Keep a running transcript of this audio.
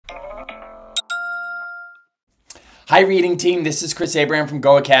Hi reading team, this is Chris Abraham from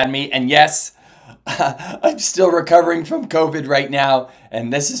GOHacademy, and yes, I'm still recovering from COVID right now,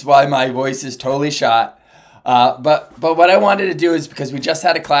 and this is why my voice is totally shot. But what I wanted to do is, because we just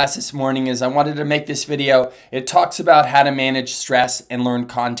had a class this morning, is I wanted to make this video. It talks about how to manage stress and learn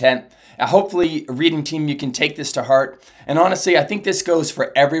content. Hopefully, reading team, you can take this to heart. And honestly, I think this goes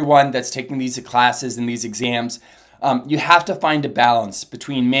for everyone that's taking these classes and these exams. You have to find a balance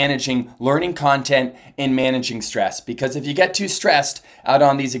between managing learning content and managing stress, because if you get too stressed out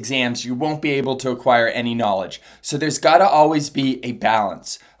on these exams, you won't be able to acquire any knowledge. So there's got to always be a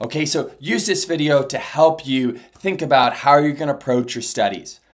balance. Okay, so use this video to help you think about how you're going to approach your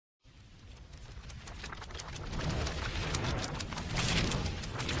studies.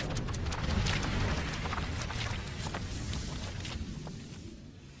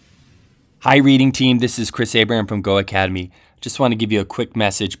 Hi reading team, this is Chris Abraham from GOHacademy. Just want to give you a quick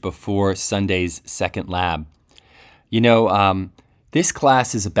message before Sunday's second lab. You know, this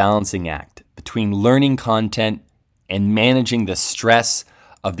class is a balancing act between learning content and managing the stress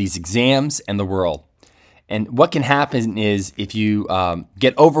of these exams and the world. And what can happen is if you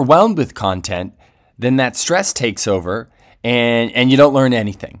get overwhelmed with content, then that stress takes over and you don't learn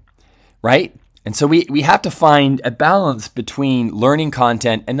anything, right? And so we have to find a balance between learning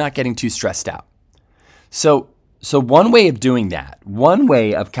content and not getting too stressed out. So one way of doing that, one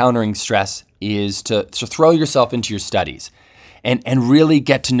way of countering stress is to throw yourself into your studies and really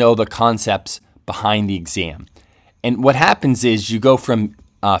get to know the concepts behind the exam. And what happens is you go from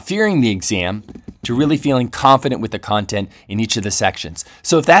fearing the exam to really feeling confident with the content in each of the sections.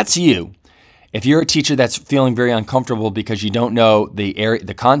 So if that's you, if you're a teacher that's feeling very uncomfortable because you don't know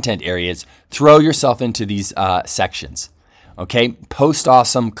the content areas, throw yourself into these sections. Okay, post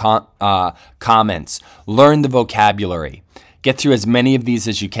awesome comments, learn the vocabulary, get through as many of these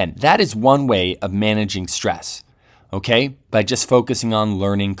as you can. That is one way of managing stress. Okay, by just focusing on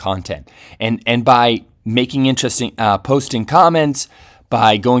learning content and by making interesting, posting comments,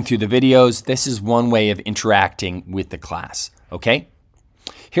 by going through the videos. This is one way of interacting with the class. Okay,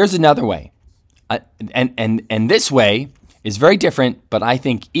 here's another way. And this way is very different, but I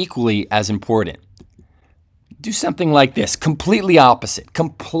think equally as important. Do something like this, completely opposite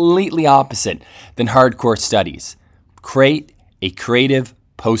than hardcore studies. Create a creative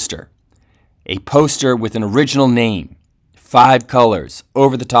poster. A poster with an original name, 5 colors,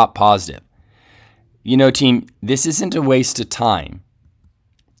 over the top positive. You know, team, this isn't a waste of time.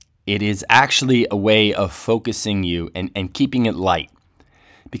 It is actually a way of focusing you and keeping it light.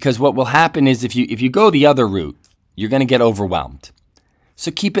 Because what will happen is if you go the other route, you're going to get overwhelmed.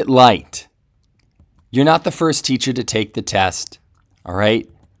 So keep it light. You're not the first teacher to take the test, all right?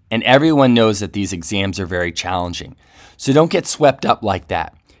 And everyone knows that these exams are very challenging. So don't get swept up like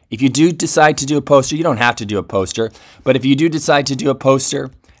that. If you do decide to do a poster, you don't have to do a poster, but if you do decide to do a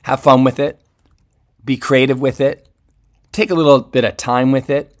poster, have fun with it. Be creative with it. Take a little bit of time with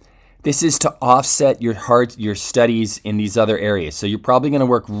it. This is to offset your studies in these other areas. So you're probably going to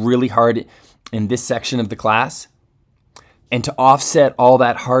work really hard in this section of the class. And to offset all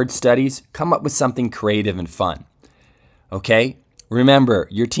that hard studies, come up with something creative and fun. Okay? Remember,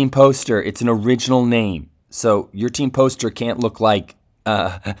 your team poster, it's an original name. So your team poster can't look like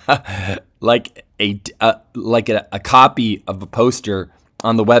like a copy of a poster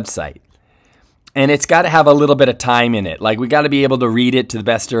on the website. And it's got to have a little bit of time in it. Like, we got to be able to read it to the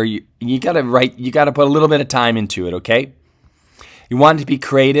best, or you got to put a little bit of time into it, okay? You want it to be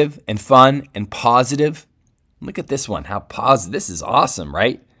creative and fun and positive. Look at this one, how positive. This is awesome,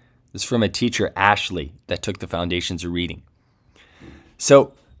 right? This is from a teacher, Ashley, that took the foundations of reading.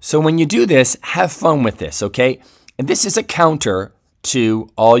 So when you do this, have fun with this, okay? And this is a counter to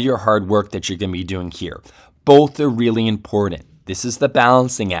all your hard work that you're going to be doing here. Both are really important. This is the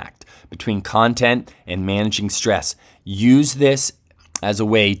balancing act between content and managing stress. Use this as a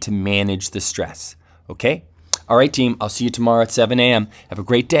way to manage the stress, okay? All right, team, I'll see you tomorrow at 7 a.m. Have a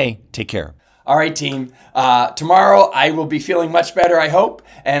great day. Take care. All right, team. Tomorrow I will be feeling much better, I hope,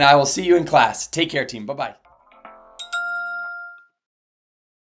 and I will see you in class. Take care, team. Bye-bye.